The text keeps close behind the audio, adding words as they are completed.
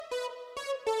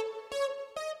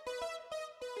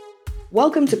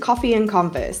Welcome to Coffee and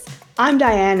Converse. I'm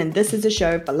Diane, and this is a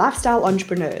show for lifestyle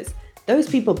entrepreneurs, those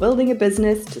people building a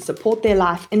business to support their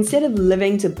life instead of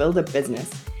living to build a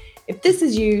business. If this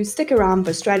is you, stick around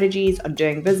for strategies on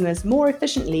doing business more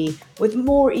efficiently, with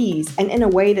more ease, and in a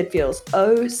way that feels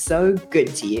oh so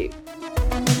good to you.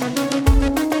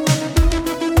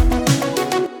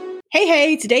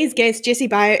 Hey, today's guest, Jessie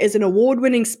Beyer, is an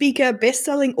award-winning speaker,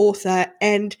 best-selling author,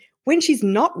 and when she's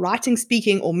not writing,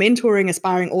 speaking, or mentoring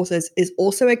aspiring authors, is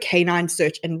also a canine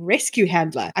search and rescue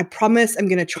handler. I promise I'm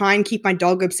going to try and keep my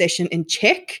dog obsession in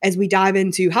check as we dive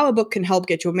into how a book can help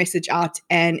get your message out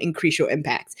and increase your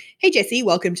impact. Hey, Jessie,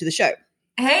 welcome to the show.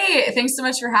 Hey, thanks so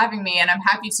much for having me, and I'm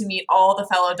happy to meet all the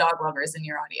fellow dog lovers in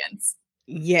your audience.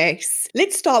 Yes.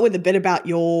 Let's start with a bit about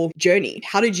your journey.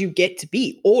 How did you get to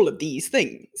be all of these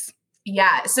things?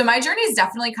 Yeah, so my journey is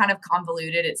definitely kind of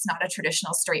convoluted. It's not a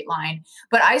traditional straight line,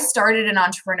 but I started in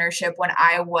entrepreneurship when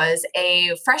I was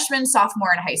a freshman,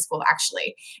 sophomore in high school,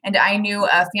 actually. And I knew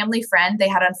a family friend. They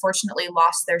had unfortunately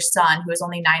lost their son, who was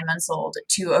only 9 months old,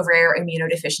 to a rare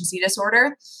immunodeficiency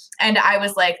disorder. And I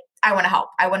was like, I want to help.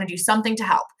 I want to do something to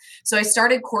help. So I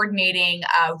started coordinating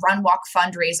a run walk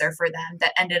fundraiser for them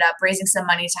that ended up raising some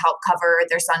money to help cover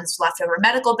their son's leftover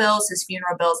medical bills, his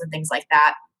funeral bills, and things like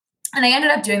that. And I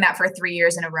ended up doing that for 3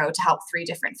 years in a row to help 3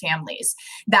 different families.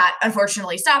 That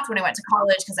unfortunately stopped when I went to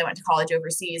college because I went to college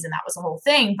overseas, and that was a whole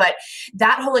thing. But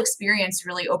that whole experience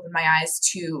really opened my eyes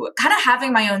to kind of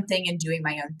having my own thing and doing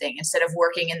my own thing instead of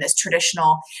working in this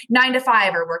traditional 9 to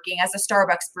 5 or working as a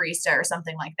Starbucks barista or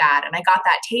something like that. And I got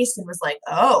that taste and was like,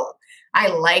 oh, I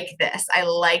like this. I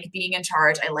like being in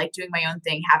charge. I like doing my own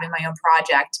thing, having my own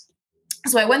project.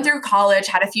 So I went through college,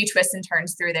 had a few twists and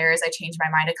turns through there as I changed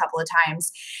my mind a couple of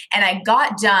times. And I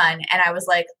got done and I was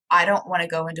like, I don't want to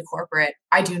go into corporate.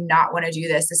 I do not want to do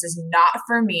this. This is not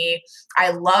for me.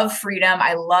 I love freedom.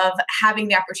 I love having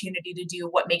the opportunity to do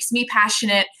what makes me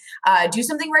passionate, do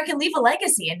something where I can leave a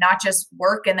legacy and not just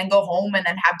work and then go home and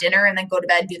then have dinner and then go to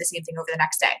bed and do the same thing over the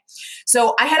next day.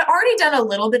 So I had already done a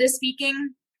little bit of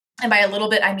speaking. And by a little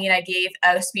bit, I mean, I gave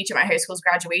a speech at my high school's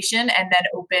graduation and then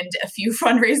opened a few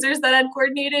fundraisers that I'd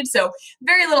coordinated. So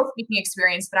very little speaking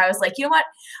experience, but I was like, you know what?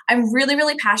 I'm really,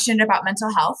 really passionate about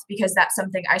mental health because that's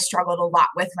something I struggled a lot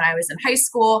with when I was in high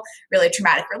school, really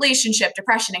traumatic relationship,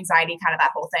 depression, anxiety, kind of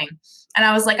that whole thing. And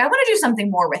I was like, I want to do something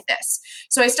more with this.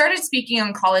 So I started speaking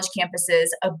on college campuses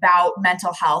about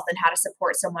mental health and how to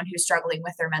support someone who's struggling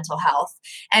with their mental health.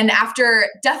 And after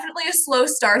definitely a slow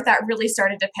start, that really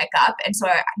started to pick up. And so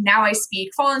now I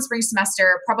speak fall and spring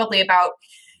semester, probably about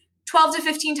 12 to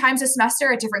 15 times a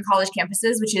semester at different college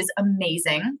campuses, which is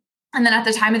amazing. And then at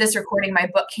the time of this recording, my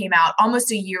book came out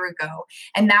almost a year ago,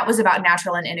 and that was about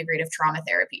natural and integrative trauma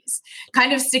therapies.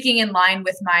 Kind of sticking in line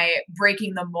with my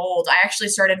breaking the mold, I actually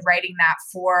started writing that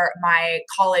for my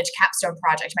college capstone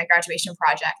project, my graduation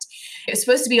project. It was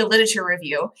supposed to be a literature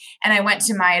review, and I went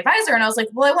to my advisor and I was like,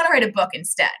 well, I want to write a book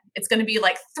instead. It's going to be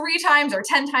like 3 times or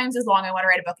 10 times as long. I want to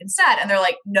write a book instead. And they're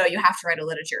like, no, you have to write a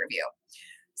literature review.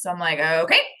 So I'm like,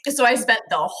 okay. So I spent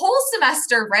the whole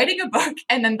semester writing a book.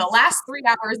 And then the last 3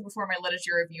 hours before my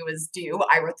literature review was due,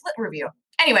 I wrote the lit review.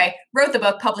 Anyway, wrote the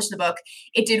book, published the book.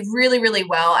 It did really, really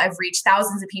well. I've reached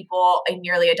thousands of people in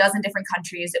nearly a dozen different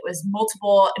countries. It was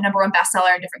multiple #1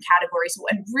 bestseller in different categories. So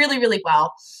it went really, really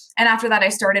well. And after that, I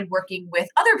started working with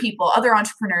other people, other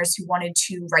entrepreneurs who wanted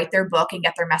to write their book and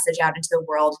get their message out into the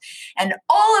world. And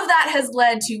all of that has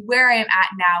led to where I am at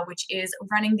now, which is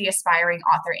running the Aspiring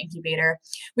Author Incubator,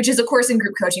 which is a course and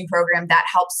group coaching program that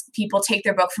helps people take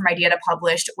their book from idea to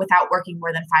published without working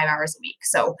more than 5 hours a week.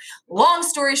 So long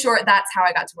story short, that's how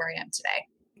I got to where I am today.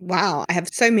 Wow, I have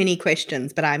so many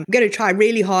questions, but I'm going to try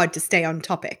really hard to stay on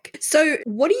topic. So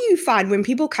what do you find when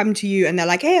people come to you and they're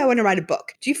like, hey, I want to write a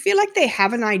book? Do you feel like they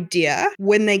have an idea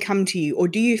when they come to you? Or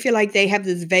do you feel like they have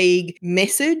this vague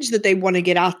message that they want to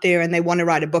get out there and they want to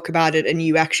write a book about it, and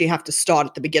you actually have to start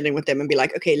at the beginning with them and be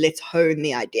like, okay, let's hone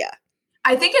the idea?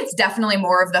 I think it's definitely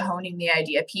more of the honing the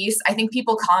idea piece. I think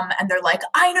people come and they're like,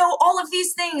 I know all of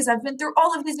these things. I've been through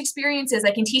all of these experiences.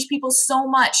 I can teach people so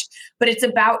much. But it's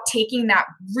about taking that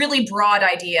really broad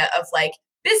idea of like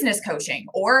business coaching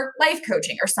or life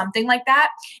coaching or something like that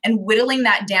and whittling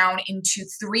that down into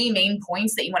 3 main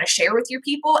points that you want to share with your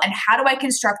people. And how do I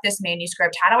construct this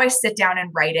manuscript? How do I sit down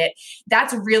and write it?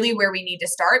 That's really where we need to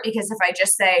start, because if I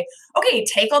just say, okay,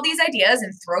 take all these ideas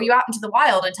and throw you out into the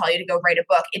wild and tell you to go write a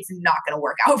book, it's not going to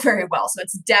work out very well. So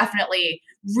it's definitely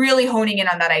really honing in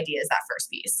on that idea is that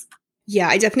first piece. Yeah,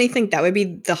 I definitely think that would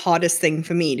be the hardest thing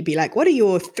for me, to be like, what are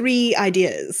your 3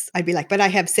 ideas? I'd be like, but I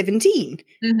have 17.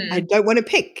 I don't want to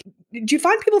pick. Do you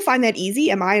find people find that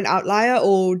easy? Am I an outlier,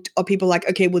 or are people like,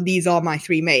 okay, well, these are my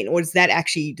three main, or does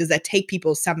that take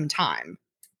people some time?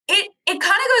 It kind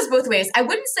of goes both ways. I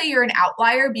wouldn't say you're an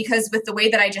outlier because with the way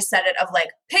that I just said it of like,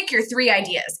 pick your three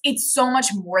ideas, it's so much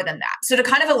more than that. So to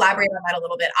kind of elaborate on that a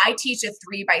little bit, I teach a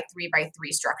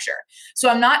 3x3x3 structure. So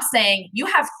I'm not saying you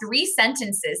have three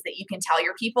sentences that you can tell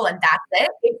your people and that's it.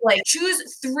 It's like choose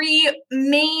three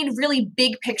main, really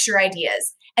big picture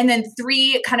ideas, and then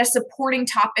three kind of supporting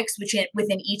topics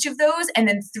within each of those, and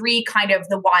then three kind of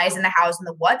the whys and the hows and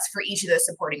the whats for each of those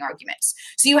supporting arguments.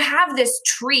 So you have this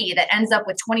tree that ends up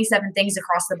with 27 things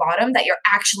across the bottom that you're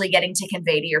actually getting to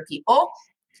convey to your people.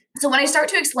 So when I start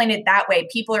to explain it that way,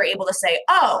 people are able to say,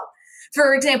 oh,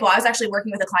 for example, I was actually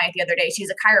working with a client the other day. She's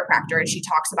a chiropractor and she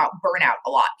talks about burnout a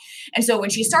lot. And so when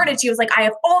she started, she was like, I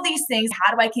have all these things.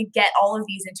 How do I can get all of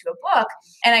these into a book?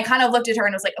 And I kind of looked at her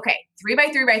and was like, okay,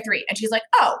 3x3x3. And she's like,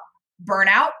 oh,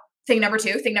 burnout, thing number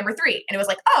two, thing number three. And it was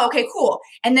like, oh, okay, cool.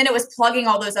 And then it was plugging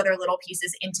all those other little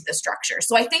pieces into the structure.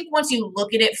 So I think once you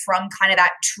look at it from kind of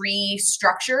that tree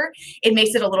structure, it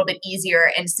makes it a little bit easier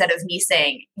instead of me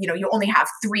saying, you only have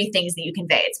three things that you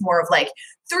convey. It's more of like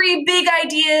three big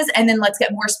ideas. And then let's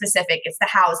get more specific. It's the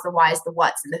hows, the whys, the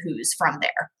whats, and the whos from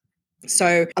there.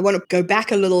 So I want to go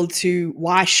back a little to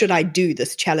why should I do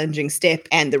this challenging step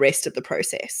and the rest of the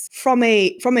process. From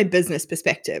a business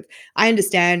perspective, I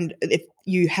understand if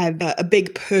you have a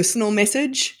big personal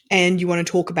message and you want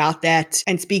to talk about that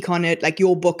and speak on it, like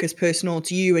your book is personal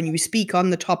to you and you speak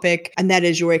on the topic and that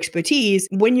is your expertise.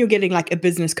 When you're getting like a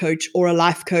business coach or a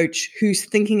life coach who's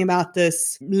thinking about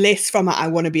this less from a I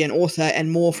want to be an author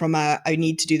and more from a I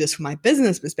need to do this for my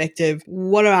business perspective,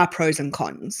 what are our pros and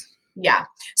cons? Yeah.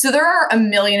 So there are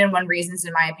 1,000,001 reasons,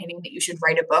 in my opinion, that you should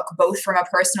write a book, both from a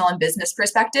personal and business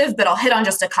perspective, but I'll hit on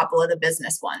just a couple of the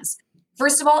business ones.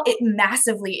 First of all, it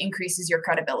massively increases your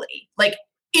credibility. Like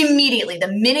immediately,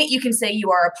 the minute you can say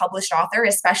you are a published author,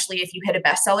 especially if you hit a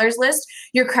bestsellers list,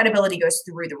 your credibility goes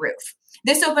through the roof.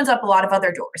 This opens up a lot of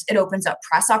other doors. It opens up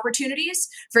press opportunities.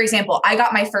 For example, I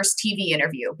got my first TV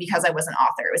interview because I was an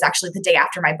author. It was actually the day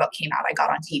after my book came out, I got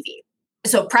on TV.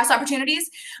 So press opportunities,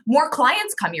 more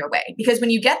clients come your way because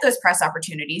when you get those press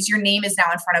opportunities, your name is now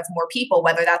in front of more people,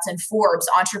 whether that's in Forbes,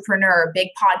 Entrepreneur, big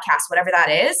podcast, whatever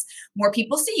that is, more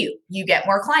people see you, you get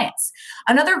more clients.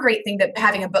 Another great thing that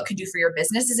having a book can do for your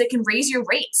business is it can raise your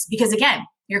rates because again,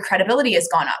 your credibility has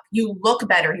gone up. You look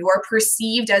better. You are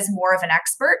perceived as more of an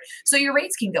expert. So your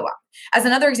rates can go up. As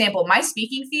another example, my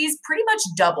speaking fees pretty much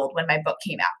doubled when my book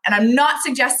came out. And I'm not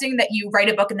suggesting that you write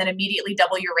a book and then immediately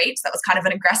double your rates. That was kind of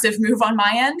an aggressive move on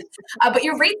my end. But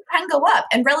your rates can go up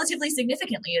and relatively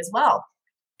significantly as well.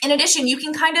 In addition, you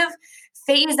can kind of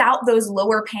phase out those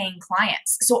lower paying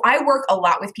clients. So I work a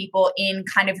lot with people in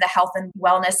kind of the health and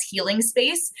wellness healing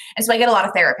space. And so I get a lot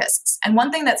of therapists. And one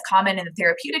thing that's common in the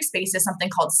therapeutic space is something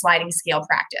called sliding scale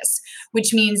practice,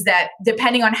 which means that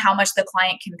depending on how much the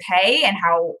client can pay and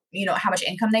how much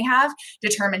income they have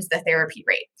determines the therapy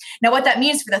rate. Now, what that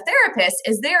means for the therapist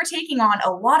is they are taking on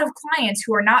a lot of clients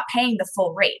who are not paying the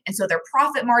full rate. And so their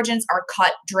profit margins are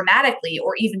cut dramatically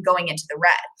or even going into the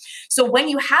red. So when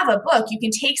you have a book, you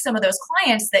can take some of those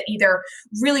clients that either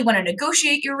really want to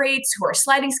negotiate your rates, who are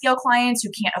sliding scale clients, who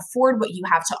can't afford what you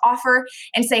have to offer,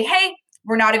 and say, hey,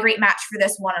 we're not a great match for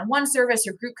this one-on-one service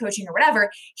or group coaching or whatever.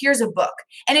 Here's a book.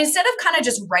 And instead of kind of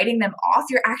just writing them off,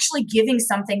 you're actually giving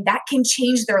something that can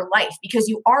change their life because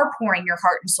you are pouring your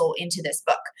heart and soul into this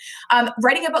book.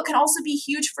 Writing a book can also be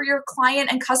huge for your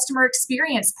client and customer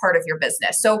experience part of your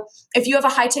business. So if you have a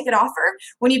high ticket offer,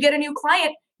 when you get a new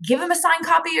client, give them a signed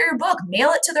copy of your book, mail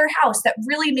it to their house. That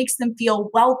really makes them feel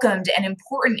welcomed and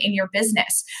important in your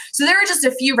business. So there are just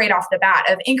a few right off the bat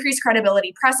of increased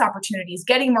credibility, press opportunities,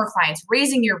 getting more clients,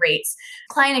 raising your rates,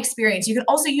 client experience. You can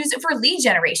also use it for lead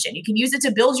generation. You can use it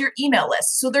to build your email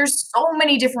list. So there's so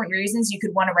many different reasons you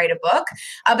could want to write a book.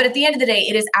 But at the end of the day,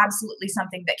 it is absolutely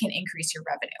something that can increase your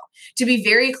revenue. To be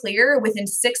very clear, within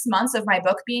 6 months of my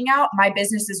book being out, my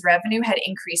business's revenue had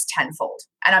increased tenfold.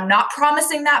 And I'm not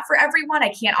promising that for everyone. I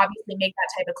can't obviously make that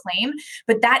type of claim,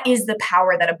 but that is the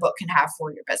power that a book can have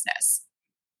for your business.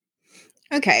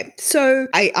 Okay, so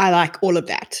I like all of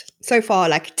that. So far,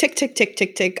 like tick, tick, tick,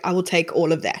 tick, tick, I will take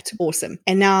all of that. Awesome.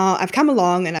 And now I've come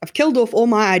along and I've killed off all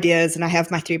my ideas and I have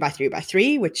my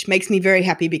 3x3x3, which makes me very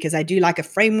happy because I do like a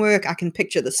framework. I can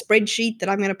picture the spreadsheet that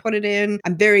I'm going to put it in.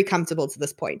 I'm very comfortable to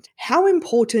this point. How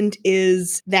important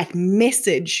is that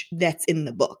message that's in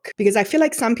the book? Because I feel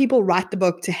like some people write the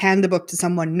book to hand the book to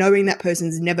someone knowing that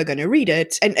person's never going to read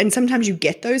it. And sometimes you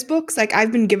get those books. Like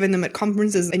I've been given them at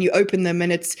conferences and you open them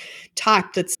and it's titled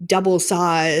type that's double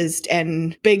sized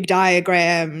and big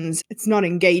diagrams. It's not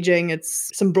engaging.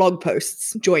 It's some blog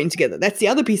posts joined together. That's the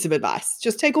other piece of advice.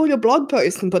 Just take all your blog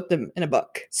posts and put them in a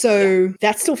book. So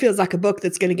that still feels like a book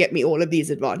that's going to get me all of these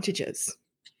advantages.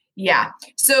 Yeah.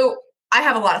 So I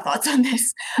have a lot of thoughts on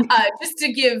this. Just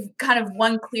to give kind of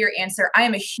one clear answer, I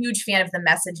am a huge fan of the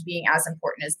message being as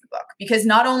important as the book, because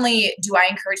not only do I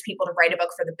encourage people to write a book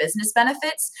for the business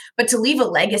benefits, but to leave a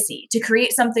legacy, to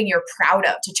create something you're proud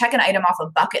of, to check an item off a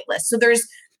bucket list. So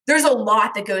there's a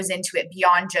lot that goes into it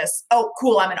beyond just, oh,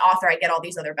 cool, I'm an author, I get all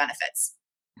these other benefits.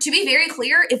 To be very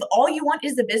clear, if all you want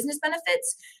is the business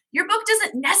benefits, your book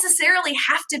doesn't necessarily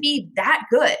have to be that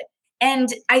good. And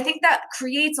I think that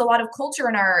creates a lot of culture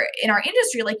in our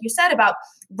industry, like you said, about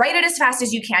write it as fast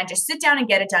as you can, just sit down and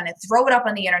get it done and throw it up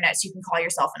on the internet so you can call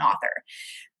yourself an author.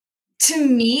 To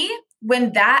me,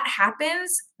 when that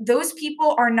happens, those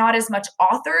people are not as much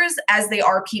authors as they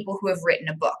are people who have written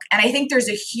a book. And I think there's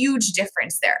a huge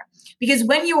difference there, because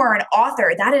when you are an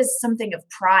author, that is something of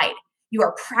pride. You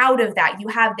are proud of that. You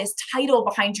have this title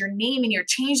behind your name and you're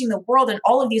changing the world and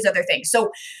all of these other things. So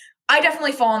I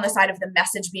definitely fall on the side of the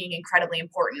message being incredibly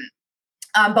important.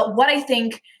 But what I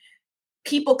think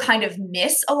people kind of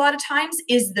miss a lot of times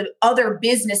is the other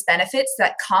business benefits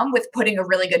that come with putting a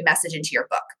really good message into your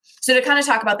book. So to kind of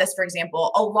talk about this, for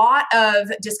example, a lot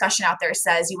of discussion out there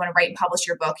says you want to write and publish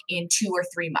your book in 2 or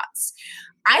 3 months.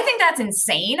 I think that's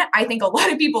insane. I think a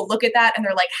lot of people look at that and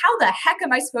they're like, how the heck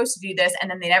am I supposed to do this? And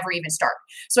then they never even start.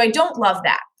 So I don't love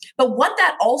that. But what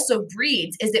that also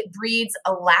breeds is it breeds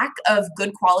a lack of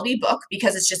good quality book,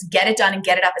 because it's just get it done and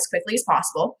get it up as quickly as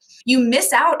possible. You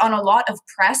miss out on a lot of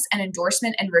press and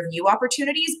endorsement and review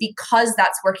opportunities because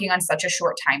that's working on such a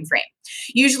short time frame.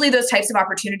 Usually those types of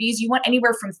opportunities, you want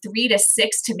anywhere from 3 to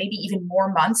 6 to maybe even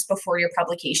more months before your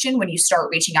publication when you start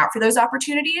reaching out for those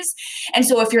opportunities. And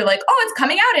so if you're like, oh, it's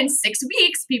coming out in 6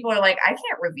 weeks, people are like, I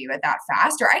can't review it that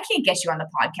fast, or I can't get you on the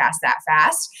podcast that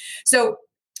fast. So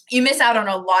you miss out on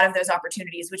a lot of those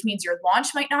opportunities, which means your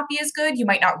launch might not be as good. You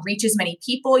might not reach as many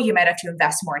people. You might have to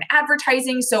invest more in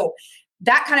advertising. So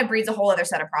that kind of breeds a whole other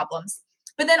set of problems.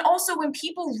 But then also when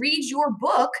people read your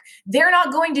book, they're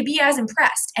not going to be as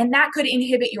impressed, and that could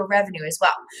inhibit your revenue as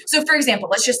well. So for example,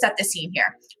 let's just set the scene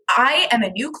here. I am a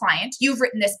new client. You've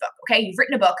written this book, okay? You've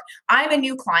written a book. I'm a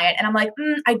new client, and I'm like,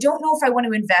 I don't know if I want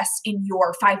to invest in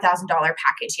your $5,000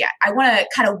 package yet. I want to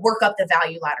kind of work up the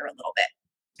value ladder a little bit.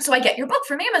 So I get your book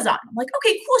from Amazon. I'm like,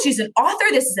 okay, cool. She's an author.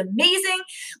 This is amazing.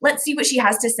 Let's see what she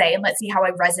has to say, and let's see how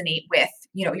I resonate with,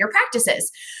 your practices.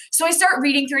 So I start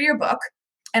reading through your book,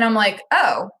 and I'm like,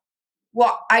 oh,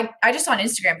 well, I just saw an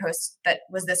Instagram post that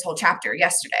was this whole chapter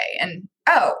yesterday. And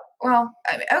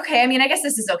okay. I mean, I guess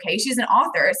this is okay. She's an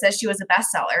author. It says she was a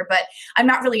bestseller, but I'm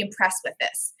not really impressed with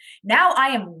this. Now I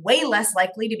am way less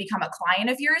likely to become a client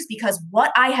of yours, because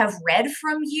what I have read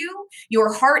from you,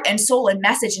 your heart and soul and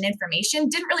message and information,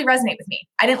 didn't really resonate with me.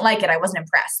 I didn't like it. I wasn't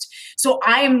impressed. So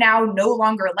I am now no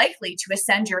longer likely to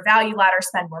ascend your value ladder,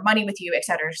 spend more money with you, et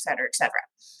cetera, et cetera, et cetera.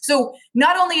 So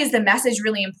not only is the message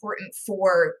really important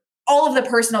for all of the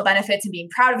personal benefits and being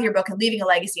proud of your book and leaving a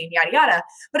legacy and yada, yada,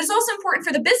 but it's also important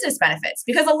for the business benefits,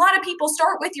 because a lot of people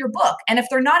start with your book. And if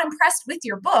they're not impressed with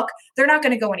your book, they're not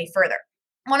going to go any further.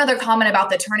 One other comment about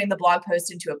the turning the blog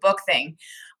post into a book thing.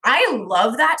 I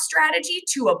love that strategy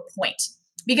to a point,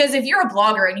 because if you're a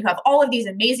blogger and you have all of these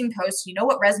amazing posts, you know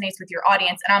what resonates with your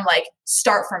audience. And I'm like,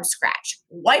 start from scratch,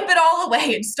 wipe it all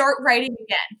away and start writing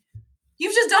again.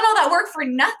 You've just done all that work for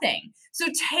nothing. So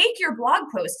take your blog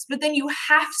posts, but then you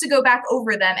have to go back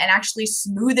over them and actually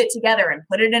smooth it together and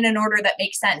put it in an order that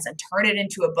makes sense and turn it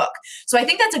into a book. So I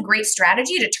think that's a great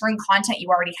strategy to turn content you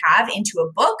already have into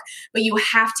a book, but you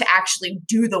have to actually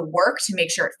do the work to make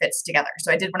sure it fits together.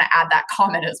 So I did want to add that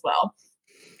comment as well.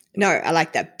 No, I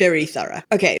like that. Very thorough.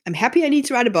 Okay, I'm happy I need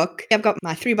to write a book. I've got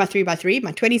my 3x3x3,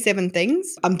 my 27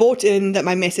 things. I'm bought in that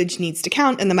my message needs to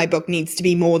count and that my book needs to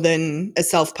be more than a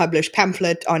self-published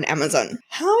pamphlet on Amazon.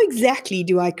 How exactly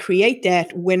do I create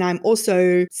that when I'm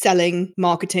also selling,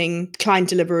 marketing, client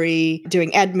delivery,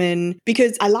 doing admin?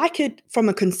 Because I like it from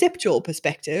a conceptual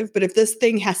perspective, but if this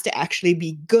thing has to actually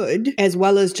be good as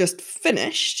well as just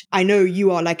finished, I know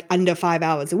you are like under 5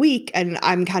 hours a week, and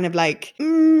I'm kind of like,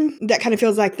 that kind of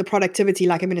feels like the productivity,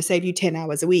 like I'm going to save you 10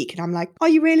 hours a week. And I'm like, are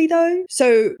you really though?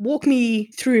 So walk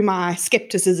me through my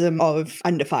skepticism of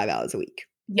under 5 hours a week.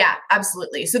 Yeah,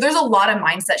 absolutely. So there's a lot of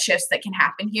mindset shifts that can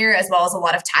happen here, as well as a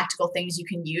lot of tactical things you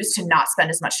can use to not spend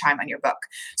as much time on your book.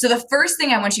 So the first thing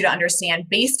I want you to understand,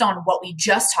 based on what we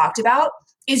just talked about,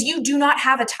 is you do not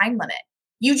have a time limit.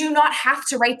 You do not have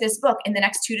to write this book in the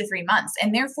next 2 to 3 months.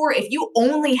 And therefore, if you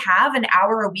only have an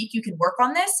hour a week you can work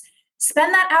on this,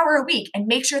 Spend that hour a week and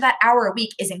make sure that hour a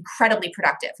week is incredibly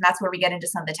productive. And that's where we get into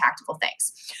some of the tactical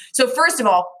things. So first of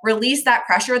all, release that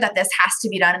pressure that this has to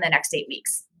be done in the next 8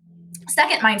 weeks.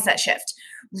 Second mindset shift,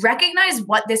 recognize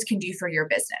what this can do for your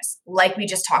business, like we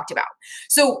just talked about.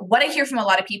 So what I hear from a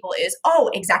lot of people is, oh,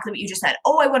 exactly what you just said.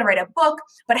 Oh, I want to write a book,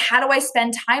 but how do I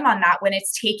spend time on that when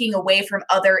it's taking away from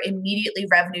other immediately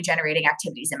revenue generating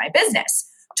activities in my business?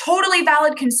 Totally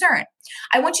valid concern.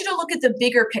 I want you to look at the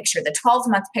bigger picture, the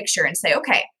 12-month picture, and say,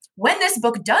 okay, when this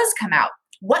book does come out,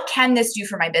 what can this do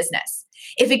for my business?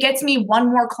 If it gets me one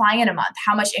more client a month,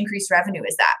 how much increased revenue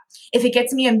is that? If it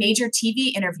gets me a major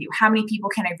TV interview, how many people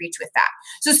can I reach with that?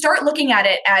 So start looking at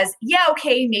it as, yeah,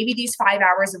 okay, maybe these 5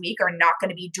 hours a week are not going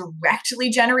to be directly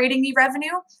generating me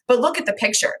revenue, but look at the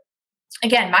picture.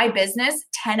 Again, my business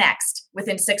 10x'd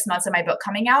within 6 months of my book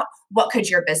coming out. What could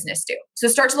your business do? So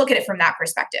start to look at it from that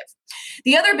perspective.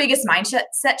 The other biggest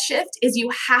mindset shift is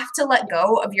you have to let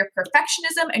go of your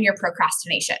perfectionism and your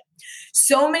procrastination.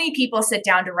 So many people sit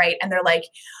down to write and they're like,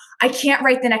 I can't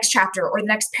write the next chapter or the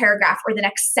next paragraph or the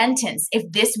next sentence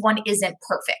if this one isn't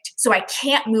perfect. So I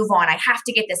can't move on. I have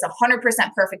to get this 100%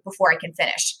 perfect before I can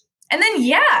finish. And then,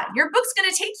 yeah, your book's going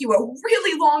to take you a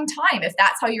really long time if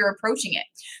that's how you're approaching it.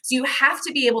 So you have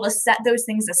to be able to set those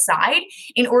things aside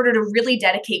in order to really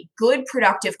dedicate good,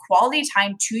 productive, quality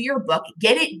time to your book,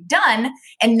 get it done,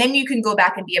 and then you can go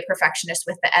back and be a perfectionist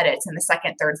with the edits in the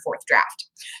second, third, fourth draft.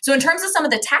 So in terms of some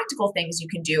of the tactical things you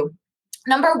can do,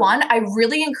 number one, I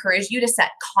really encourage you to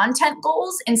set content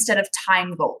goals instead of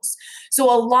time goals.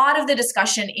 So a lot of the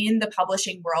discussion in the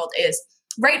publishing world is,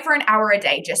 write for an hour a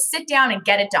day. Just sit down and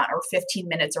get it done, or 15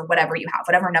 minutes or whatever you have,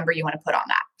 whatever number you want to put on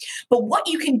that. But what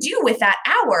you can do with that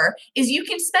hour is you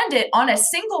can spend it on a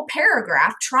single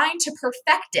paragraph trying to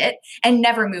perfect it and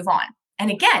never move on. And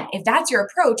again, if that's your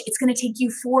approach, it's going to take you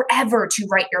forever to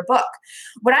write your book.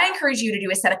 What I encourage you to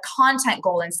do is set a content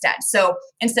goal instead. So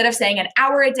instead of saying an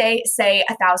hour a day, say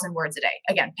 1,000 words a day.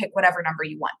 Again, pick whatever number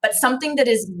you want, but something that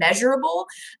is measurable,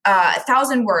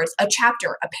 1,000 words, a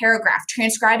chapter, a paragraph,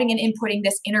 transcribing and inputting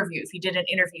this interview. If you did an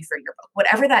interview for your book,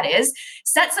 whatever that is,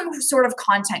 set some sort of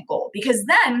content goal, because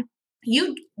then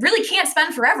you really can't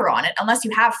spend forever on it unless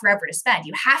you have forever to spend.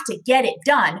 You have to get it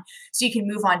done so you can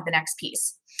move on to the next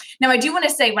piece. Now, I do want to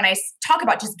say, when I talk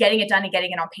about just getting it done and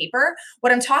getting it on paper,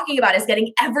 what I'm talking about is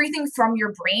getting everything from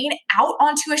your brain out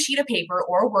onto a sheet of paper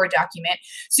or a Word document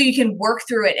so you can work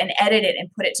through it and edit it and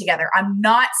put it together. I'm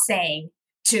not saying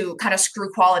to kind of screw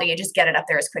quality and just get it up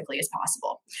there as quickly as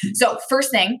possible. So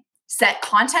first thing, set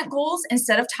content goals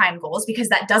instead of time goals, because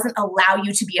that doesn't allow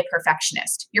you to be a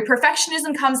perfectionist. Your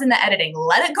perfectionism comes in the editing.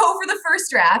 Let it go for the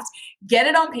first draft, get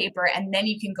it on paper, and then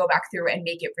you can go back through and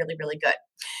make it really, really good.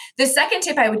 The second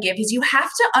tip I would give is you have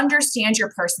to understand your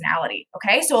personality,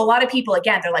 okay? So a lot of people,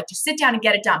 again, they're like, just sit down and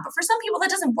get it done. But for some people, that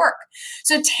doesn't work.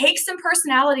 So take some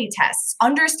personality tests,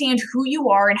 understand who you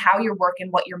are and how you work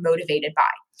and what you're motivated by.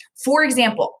 For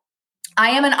example,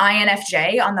 I am an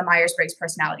INFJ on the Myers-Briggs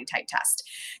personality type test.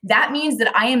 That means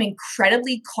that I am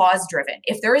incredibly cause-driven.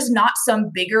 If there is not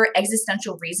some bigger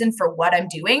existential reason for what I'm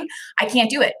doing, I can't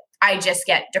do it. I just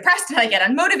get depressed and I get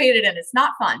unmotivated and it's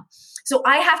not fun. So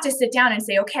I have to sit down and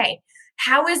say, okay,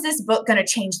 how is this book going to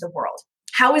change the world?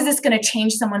 How is this going to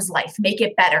change someone's life, make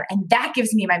it better? And that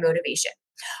gives me my motivation.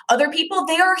 Other people,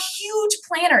 they are huge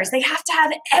planners. They have to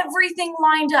have everything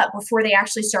lined up before they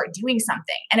actually start doing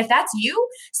something. And if that's you,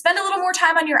 spend a little more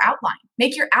time on your outline.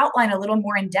 Make your outline a little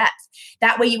more in depth.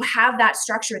 That way you have that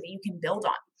structure that you can build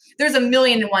on. There's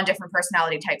 1,000,001 different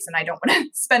personality types, and I don't want to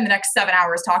spend the next 7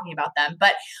 hours talking about them,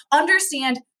 but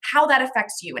understand how that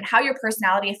affects you and how your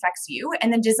personality affects you,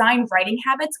 and then design writing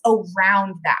habits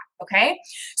around that, okay?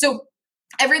 So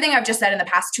everything I've just said in the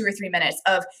past 2 or 3 minutes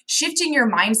of shifting your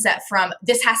mindset from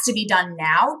this has to be done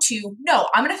now to no,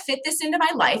 I'm going to fit this into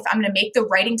my life. I'm going to make the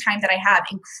writing time that I have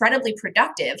incredibly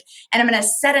productive. And I'm going to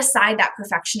set aside that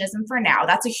perfectionism for now.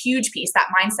 That's a huge piece, that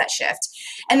mindset shift.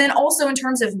 And then also in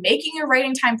terms of making your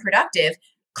writing time productive,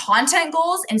 content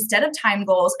goals instead of time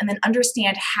goals, and then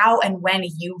understand how and when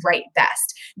you write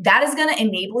best. That is going to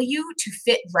enable you to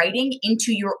fit writing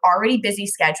into your already busy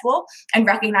schedule and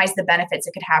recognize the benefits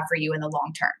it could have for you in the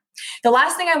long term. The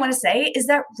last thing I want to say is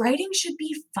that writing should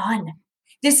be fun.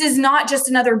 This is not just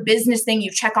another business thing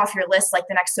you check off your list like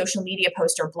the next social media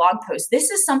post or blog post. This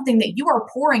is something that you are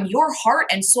pouring your heart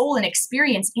and soul and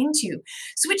experience into.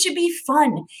 So it should be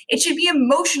fun. It should be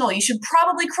emotional. You should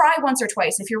probably cry once or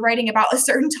twice if you're writing about a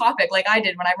certain topic like I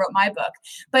did when I wrote my book.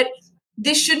 But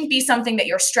this shouldn't be something that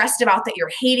you're stressed about, that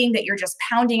you're hating, that you're just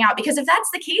pounding out. Because if that's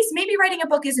the case, maybe writing a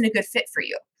book isn't a good fit for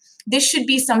you. This should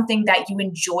be something that you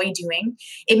enjoy doing.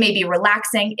 It may be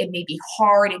relaxing, it may be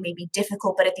hard, it may be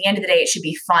difficult, but at the end of the day, it should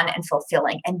be fun and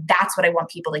fulfilling. And that's what I want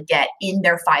people to get in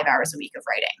their 5 hours a week of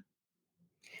writing.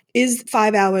 Is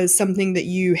 5 hours something that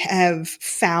you have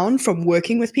found from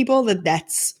working with people that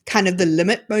that's kind of the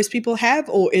limit most people have?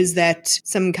 Or is that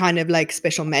some kind of like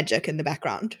special magic in the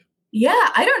background? Yeah,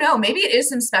 I don't know. Maybe it is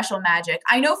some special magic.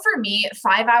 I know for me,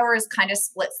 5 hours kind of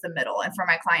splits the middle, and for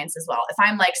my clients as well. If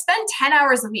I'm like, spend 10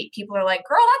 hours a week, people are like,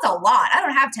 girl, that's a lot. I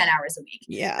don't have 10 hours a week.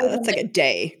 Yeah, that's like a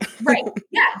day. Right.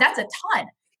 Yeah, that's a ton.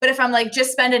 But if I'm like,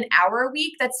 just spend an hour a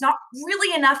week, that's not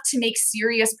really enough to make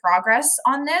serious progress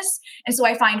on this. And so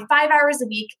I find 5 hours a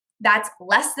week, that's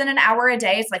less than an hour a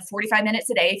day. It's like 45 minutes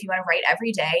a day if you want to write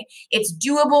every day. It's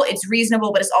doable, it's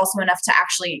reasonable, but it's also enough to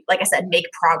actually, like I said, make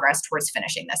progress towards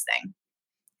finishing this thing.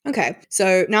 Okay,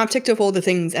 so now I've ticked off all the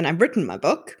things and I've written my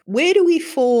book. Where do we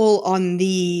fall on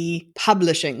the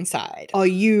publishing side? Are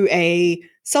you a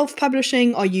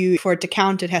self-publishing? Are you, for it to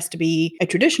count, it has to be a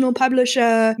traditional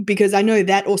publisher? Because I know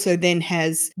that also then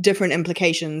has different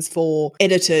implications for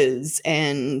editors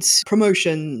and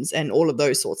promotions and all of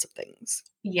those sorts of things.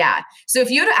 Yeah. So if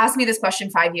you had asked me this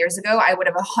question 5 years ago, I would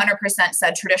have 100%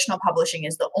 said traditional publishing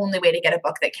is the only way to get a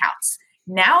book that counts.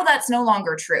 Now that's no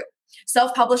longer true.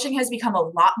 Self-publishing has become a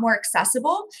lot more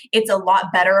accessible. It's a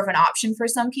lot better of an option for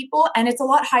some people, and it's a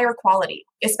lot higher quality,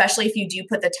 especially if you do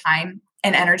put the time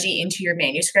and energy into your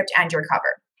manuscript and your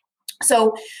cover.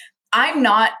 So I'm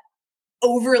not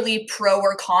overly pro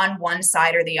or con one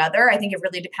side or the other. I think it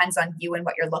really depends on you and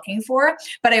what you're looking for.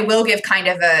 But I will give kind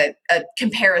of a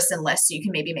comparison list so you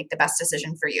can maybe make the best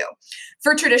decision for you.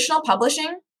 For traditional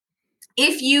publishing,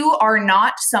 if you are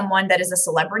not someone that is a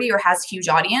celebrity or has a huge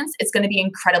audience, it's going to be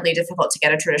incredibly difficult to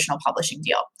get a traditional publishing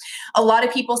deal. A lot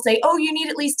of people say, oh, you need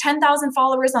at least 10,000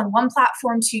 followers on one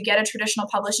platform to get a traditional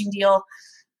publishing deal.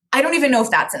 I don't even know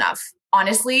if that's enough.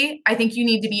 Honestly, I think you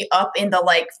need to be up in the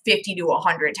like 50 to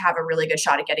 100 to have a really good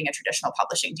shot at getting a traditional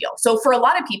publishing deal. So for a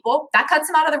lot of people, that cuts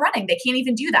them out of the running. They can't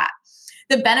even do that.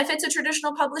 The benefits of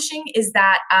traditional publishing is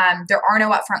that there are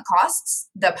no upfront costs.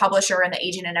 The publisher and the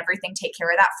agent and everything take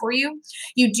care of that for you.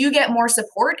 You do get more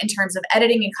support in terms of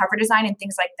editing and cover design and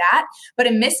things like that. But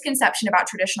a misconception about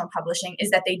traditional publishing is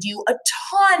that they do a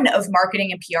ton of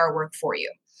marketing and PR work for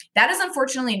you. That is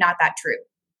unfortunately not that true.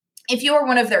 If you are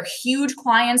one of their huge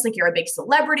clients, like you're a big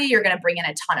celebrity, you're going to bring in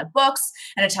a ton of books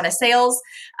and a ton of sales.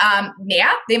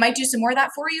 Yeah, they might do some more of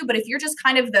that for you. But if you're just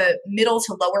kind of the middle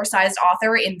to lower sized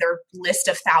author in their list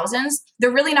of thousands,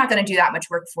 they're really not going to do that much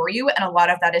work for you. And a lot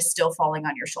of that is still falling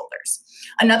on your shoulders.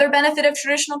 Another benefit of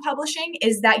traditional publishing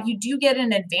is that you do get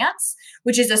an advance,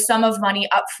 which is a sum of money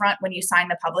upfront when you sign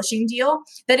the publishing deal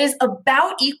that is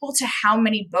about equal to how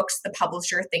many books the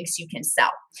publisher thinks you can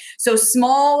sell. So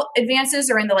small advances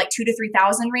are in the like 2,000 to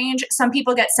 3,000 range. Some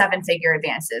people get 7-figure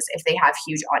advances if they have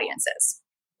huge audiences.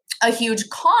 A huge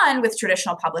con with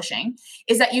traditional publishing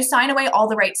is that you sign away all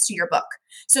the rights to your book.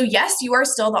 So yes, you are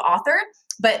still the author,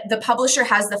 but the publisher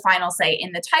has the final say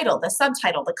in the title, the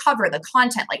subtitle, the cover, the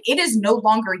content. Like it is no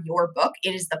longer your book,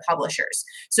 it is the publisher's.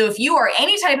 So if you are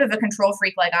any type of a control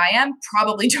freak like I am,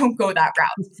 probably don't go that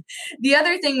route. The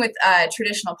other thing with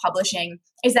traditional publishing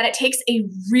is that it takes a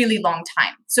really long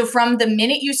time. So from the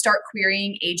minute you start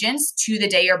querying agents to the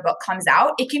day your book comes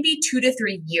out, it can be 2 to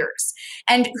 3 years.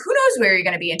 And who knows where you're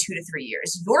going to be in 2 to 3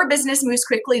 years? Your business moves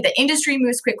quickly, the industry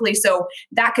moves quickly. So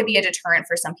that could be a deterrent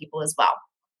for some people as well.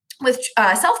 With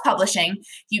self-publishing,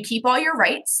 you keep all your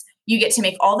rights. You get to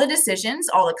make all the decisions,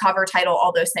 all the cover, title,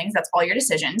 all those things. That's all your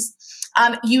decisions.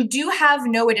 You do have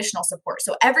no additional support.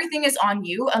 So everything is on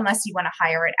you unless you want to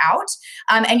hire it out.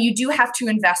 And you do have to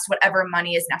invest whatever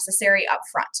money is necessary up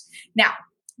front. Now,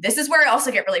 this is where I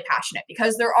also get really passionate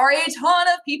because there are a ton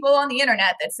of people on the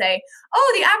internet that say,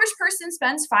 oh, the average person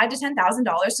spends $5,000 to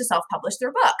 $10,000 to self-publish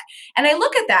their book. And I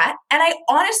look at that and I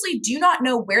honestly do not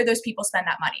know where those people spend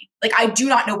that money. Like I do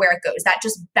not know where it goes. That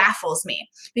just baffles me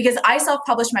because I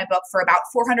self-published my book for about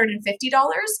 $450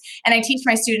 and I teach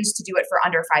my students to do it for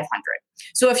under $500.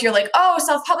 So if you're like, oh,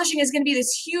 self-publishing is going to be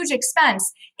this huge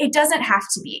expense, it doesn't have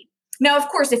to be. Now, of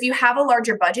course, if you have a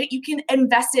larger budget, you can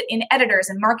invest it in editors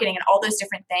and marketing and all those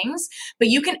different things, but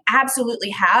you can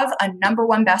absolutely have a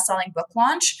 #1 best-selling book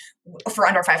launch for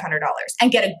under $500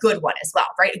 and get a good one as well,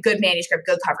 right? A good manuscript,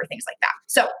 good cover, things like that.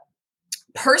 So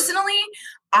personally,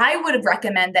 I would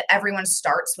recommend that everyone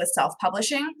starts with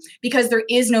self-publishing because there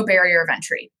is no barrier of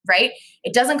entry, right?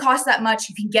 It doesn't cost that much.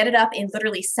 You can get it up in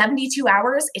literally 72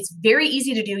 hours. It's very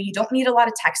easy to do. You don't need a lot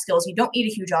of tech skills. You don't need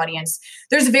a huge audience.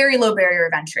 There's a very low barrier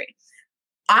of entry.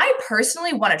 I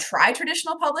personally want to try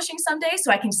traditional publishing someday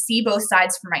so I can see both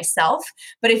sides for myself.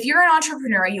 But if you're an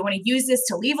entrepreneur, you want to use this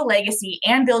to leave a legacy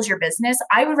and build your business,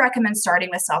 I would recommend starting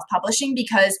with self-publishing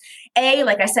because A,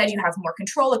 like I said, you have more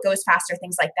control, it goes faster,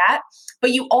 things like that.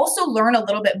 But you also learn a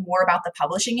little bit more about the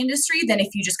publishing industry than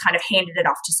if you just kind of handed it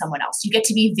off to someone else. You get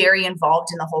to be very involved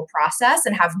in the whole process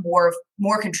and have more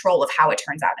control of how it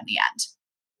turns out in the end.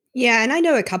 Yeah, and I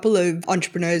know a couple of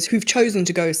entrepreneurs who've chosen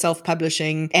to go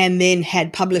self-publishing and then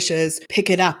had publishers pick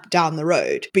it up down the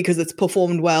road because it's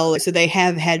performed well. So they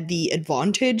have had the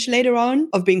advantage later on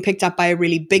of being picked up by a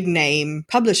really big name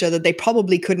publisher that they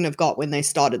probably couldn't have got when they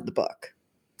started the book.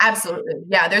 Absolutely.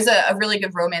 Yeah. There's a really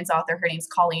good romance author. Her name's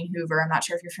Colleen Hoover. I'm not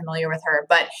sure if you're familiar with her,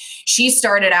 but she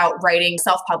started out writing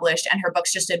self-published and her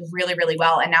books just did really, really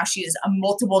well. And now she's a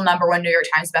multiple #1 New York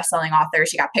Times bestselling author.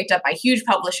 She got picked up by huge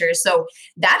publishers. So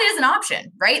that is an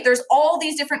option, right? There's all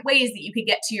these different ways that you could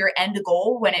get to your end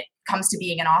goal when it comes to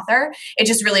being an author. It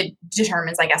just really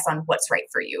determines, I guess, on what's right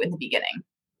for you in the beginning.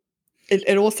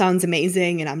 It all sounds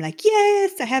amazing. And I'm like,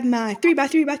 yes, I have my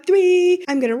 3x3x3.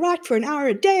 I'm going to write for an hour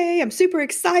a day. I'm super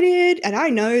excited. And I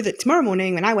know that tomorrow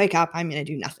morning when I wake up, I'm going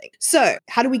to do nothing. So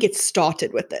how do we get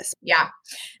started with this? Yeah,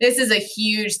 this is a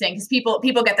huge thing because people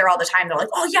get there all the time. They're like,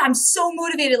 oh yeah, I'm so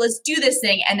motivated. Let's do this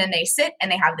thing. And then they sit and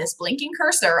they have this blinking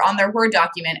cursor on their Word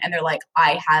document. And they're like,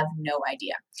 I have no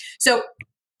idea. So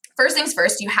first things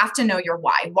first, you have to know your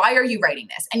why. Why are you writing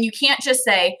this? And you can't just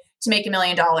say to make $1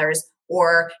 million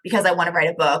or because I want to write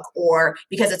a book or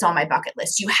because it's on my bucket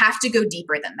list. You have to go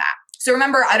deeper than that. So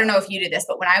remember, I don't know if you did this,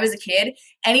 but when I was a kid,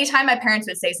 anytime my parents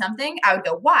would say something, I would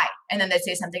go, why? And then they'd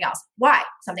say something else, why?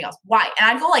 Something else, why? And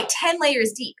I'd go like 10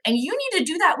 layers deep. And you need to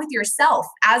do that with yourself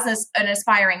as an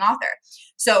aspiring author.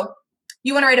 So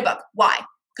you want to write a book. Why?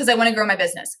 Because I want to grow my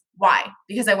business. Why?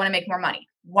 Because I want to make more money.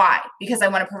 Why? Because I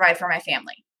want to provide for my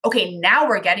family. Okay, now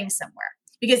we're getting somewhere.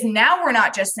 Because now we're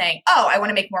not just saying, oh, I want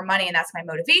to make more money and that's my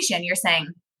motivation. You're saying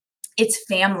it's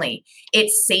family,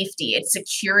 it's safety, it's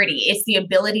security, it's the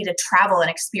ability to travel and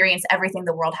experience everything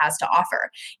the world has to offer.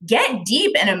 Get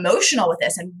deep and emotional with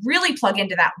this and really plug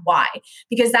into that why,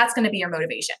 because that's going to be your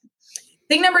motivation.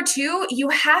 Thing number 2, you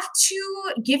have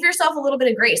to give yourself a little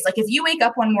bit of grace. Like if you wake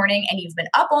up one morning and you've been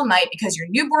up all night because your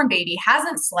newborn baby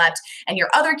hasn't slept and your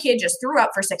other kid just threw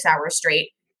up for 6 hours straight,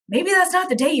 maybe that's not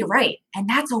the day you write, and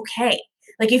that's okay.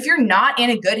 Like if you're not in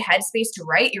a good headspace to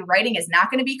write, your writing is not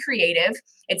going to be creative.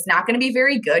 It's not going to be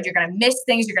very good. You're going to miss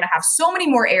things. You're going to have so many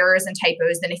more errors and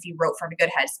typos than if you wrote from a good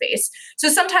headspace. So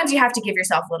sometimes you have to give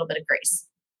yourself a little bit of grace.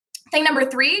 Thing number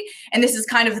 3, and this is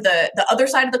kind of the other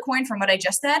side of the coin from what I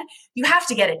just said, you have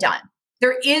to get it done.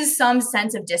 There is some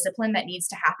sense of discipline that needs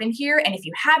to happen here. And if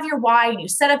you have your why and you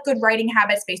set up good writing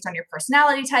habits based on your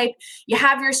personality type, you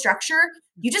have your structure,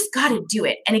 you just got to do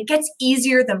it. And it gets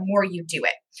easier the more you do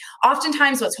it.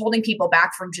 Oftentimes what's holding people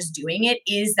back from just doing it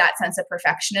is that sense of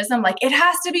perfectionism. Like it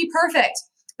has to be perfect.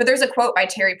 But there's a quote by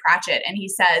Terry Pratchett, and he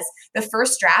says, the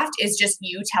first draft is just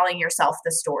you telling yourself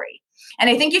the story. And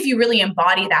I think if you really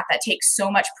embody that, that takes so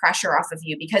much pressure off of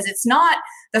you because it's not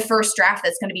the first draft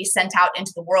that's going to be sent out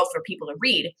into the world for people to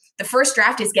read. The first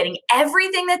draft is getting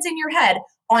everything that's in your head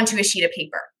onto a sheet of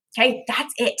paper. Okay,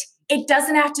 that's it. It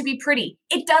doesn't have to be pretty.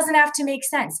 It doesn't have to make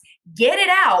sense. Get it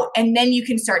out, and then you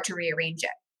can start to rearrange it.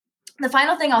 The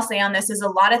final thing I'll say on this is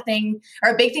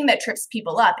a big thing that trips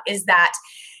people up is that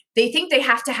they think they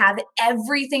have to have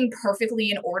everything perfectly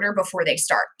in order before they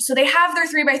start. So they have their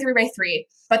 3x3x3,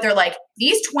 but they're like,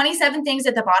 these 27 things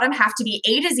at the bottom have to be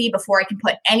A to Z before I can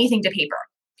put anything to paper.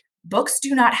 Books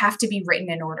do not have to be written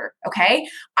in order, okay?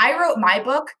 I wrote my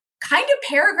book kind of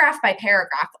paragraph by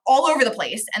paragraph all over the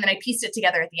place. And then I pieced it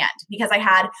together at the end because I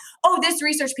had, this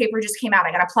research paper just came out.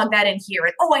 I got to plug that in here.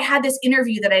 And I had this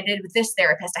interview that I did with this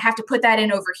therapist. I have to put that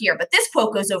in over here, but this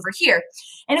quote goes over here.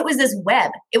 And it was this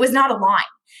web. It was not a line.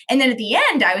 And then at the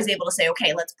end, I was able to say,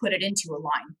 okay, let's put it into a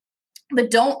line. But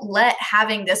don't let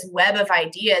having this web of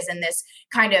ideas and this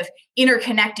kind of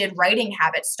interconnected writing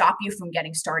habit stop you from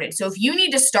getting started. So if you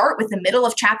need to start with the middle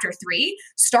of chapter 3,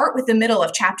 start with the middle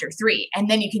of chapter 3, and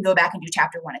then you can go back and do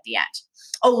chapter 1 at the end.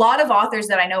 A lot of authors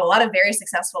that I know, a lot of very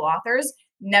successful authors,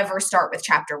 never start with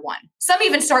chapter 1. Some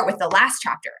even start with the last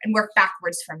chapter and work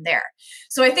backwards from there.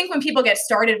 So I think when people get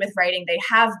started with writing, they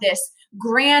have this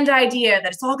grand idea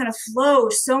that it's all going to flow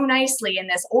so nicely in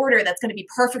this order that's going to be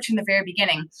perfect from the very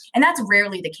beginning. And that's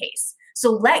rarely the case.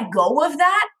 So let go of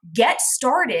that, get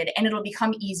started, and it'll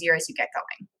become easier as you get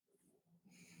going.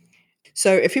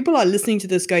 So if people are listening to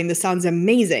this going, this sounds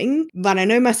amazing, but I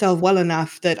know myself well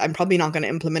enough that I'm probably not going to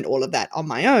implement all of that on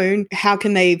my own, how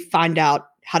can they find out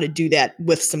how to do that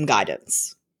with some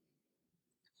guidance?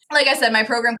 like I said, my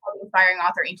program called the Aspiring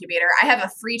Author Incubator. I have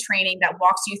a free training that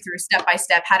walks you through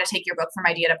step-by-step how to take your book from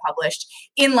idea to published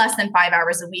in less than 5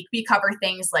 hours a week. We cover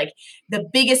things like the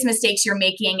biggest mistakes you're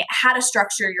making, how to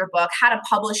structure your book, how to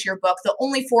publish your book, the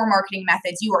only 4 marketing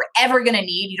methods you are ever going to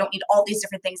need. You don't need all these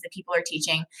different things that people are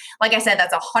teaching. Like I said,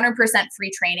 that's 100%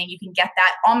 free training. You can get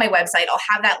that on my website. I'll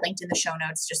have that linked in the show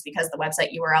notes just because the website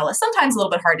URL is sometimes a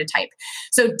little bit hard to type.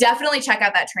 So definitely check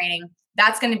out that training.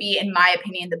 That's going to be, in my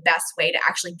opinion, the best way to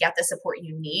actually get the support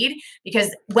you need,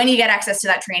 because when you get access to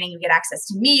that training, you get access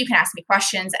to me, you can ask me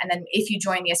questions. And then if you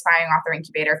join the Aspiring Author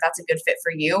Incubator, if that's a good fit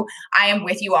for you, I am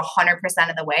with you 100%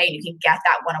 of the way, and you can get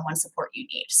that one-on-one support you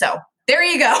need. So there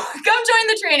you go. Come join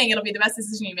the training. It'll be the best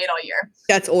decision you made all year.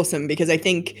 That's awesome, because I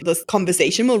think this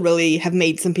conversation will really have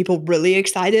made some people really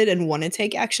excited and want to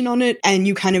take action on it. And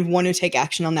you kind of want to take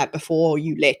action on that before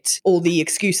you let all the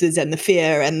excuses and the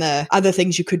fear and the other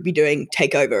things you could be doing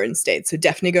take over instead. So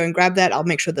definitely go and grab that. I'll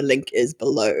make sure the link is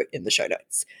below in the show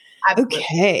notes. Absolutely.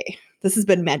 Okay. This has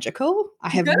been magical. I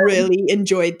have really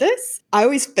enjoyed this. I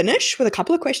always finish with a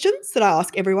couple of questions that I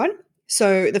ask everyone.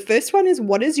 So the first one is,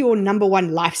 what is your number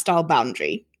one lifestyle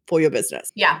boundary for your business?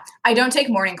 Yeah, I don't take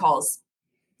morning calls.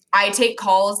 I take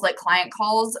calls, like client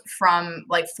calls, from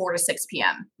like 4 to 6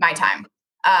 p.m. my time.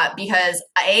 Because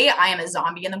A, I am a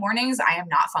zombie in the mornings. I am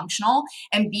not functional.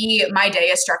 And B, my day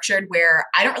is structured where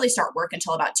I don't really start work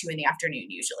until about 2 p.m.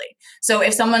 usually. So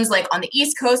if someone's like on the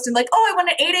East Coast and like, oh, I want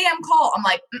an 8 a.m. call, I'm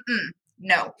like,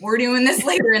 no, we're doing this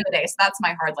later in the day. So that's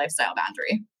my hard lifestyle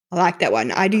boundary. I like that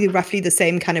one. I do roughly the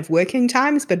same kind of working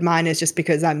times, but mine is just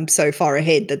because I'm so far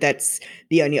ahead that that's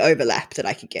the only overlap that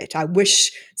I could get. I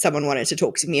wish someone wanted to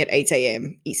talk to me at 8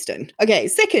 a.m. Eastern. Okay,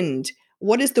 second,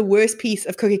 what is the worst piece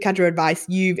of cookie cutter advice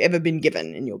you've ever been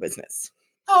given in your business?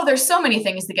 Oh, there's so many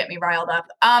things that get me riled up.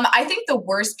 I think the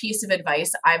worst piece of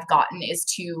advice I've gotten is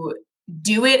to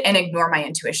do it and ignore my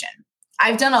intuition.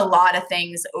 I've done a lot of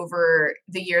things over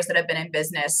the years that I've been in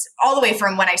business, all the way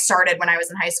from when I started, when I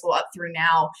was in high school, up through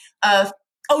now, of,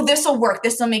 oh, this will work.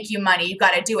 This will make you money. You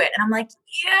got to do it. And I'm like,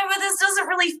 yeah, but this doesn't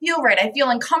really feel right. I feel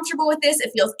uncomfortable with this.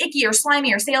 It feels icky or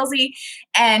slimy or salesy.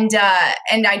 And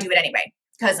I do it anyway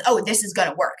because, oh, this is going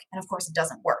to work. And of course it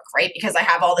doesn't work, right? Because I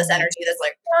have all this energy that's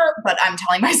like, but I'm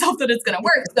telling myself that it's going to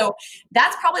work. So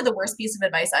that's probably the worst piece of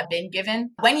advice I've been given.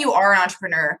 When you are an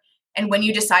entrepreneur, and when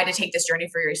you decide to take this journey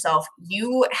for yourself,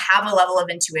 you have a level of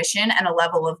intuition and a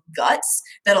level of guts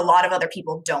that a lot of other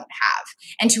people don't have.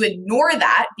 And to ignore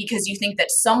that because you think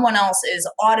that someone else is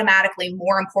automatically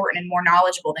more important and more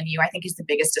knowledgeable than you, I think is the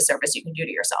biggest disservice you can do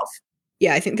to yourself.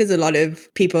 Yeah, I think there's a lot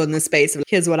of people in the space of,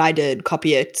 here's what I did,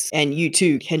 copy it, and you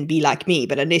too can be like me.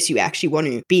 But unless you actually want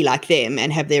to be like them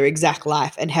and have their exact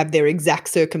life and have their exact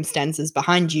circumstances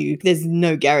behind you, there's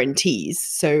no guarantees.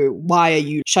 So why are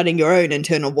you shutting your own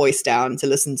internal voice down to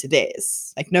listen to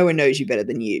theirs? Like, no one knows you better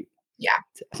than you. Yeah.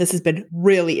 This has been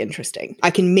really interesting.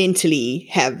 I can mentally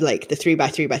have like the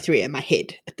 3x3x3 in my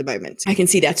head at the moment. I can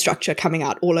see that structure coming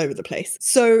out all over the place.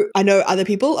 So I know other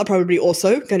people are probably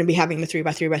also going to be having the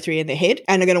 3x3x3 in their head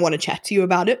and are going to want to chat to you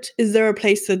about it. Is there a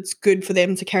place that's good for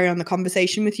them to carry on the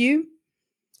conversation with you?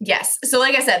 Yes. So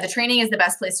like I said, the training is the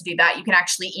best place to do that. You can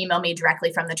actually email me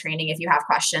directly from the training if you have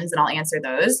questions, and I'll answer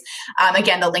those.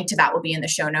 Again, the link to that will be in the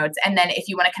show notes. And then if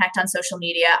you want to connect on social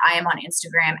media, I am on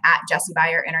Instagram at Jessie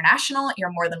Beyer International.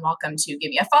 You're more than welcome to give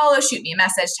me a follow, shoot me a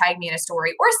message, tag me in a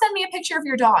story, or send me a picture of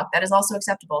your dog. That is also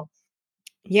acceptable.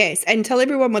 Yes. And tell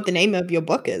everyone what the name of your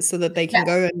book is so that they can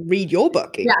go and read your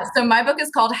book. Yeah. So my book is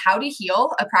called How to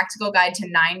Heal, a practical guide to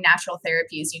 9 natural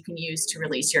therapies you can use to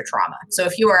release your trauma. So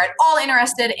if you are at all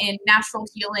interested in natural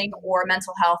healing or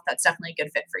mental health, that's definitely a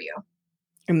good fit for you.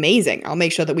 Amazing. I'll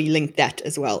make sure that we link that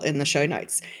as well in the show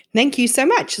notes. Thank you so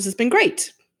much. This has been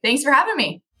great. Thanks for having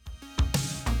me.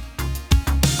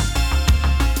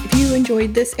 If you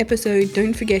enjoyed this episode,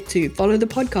 don't forget to follow the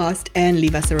podcast and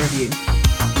leave us a review.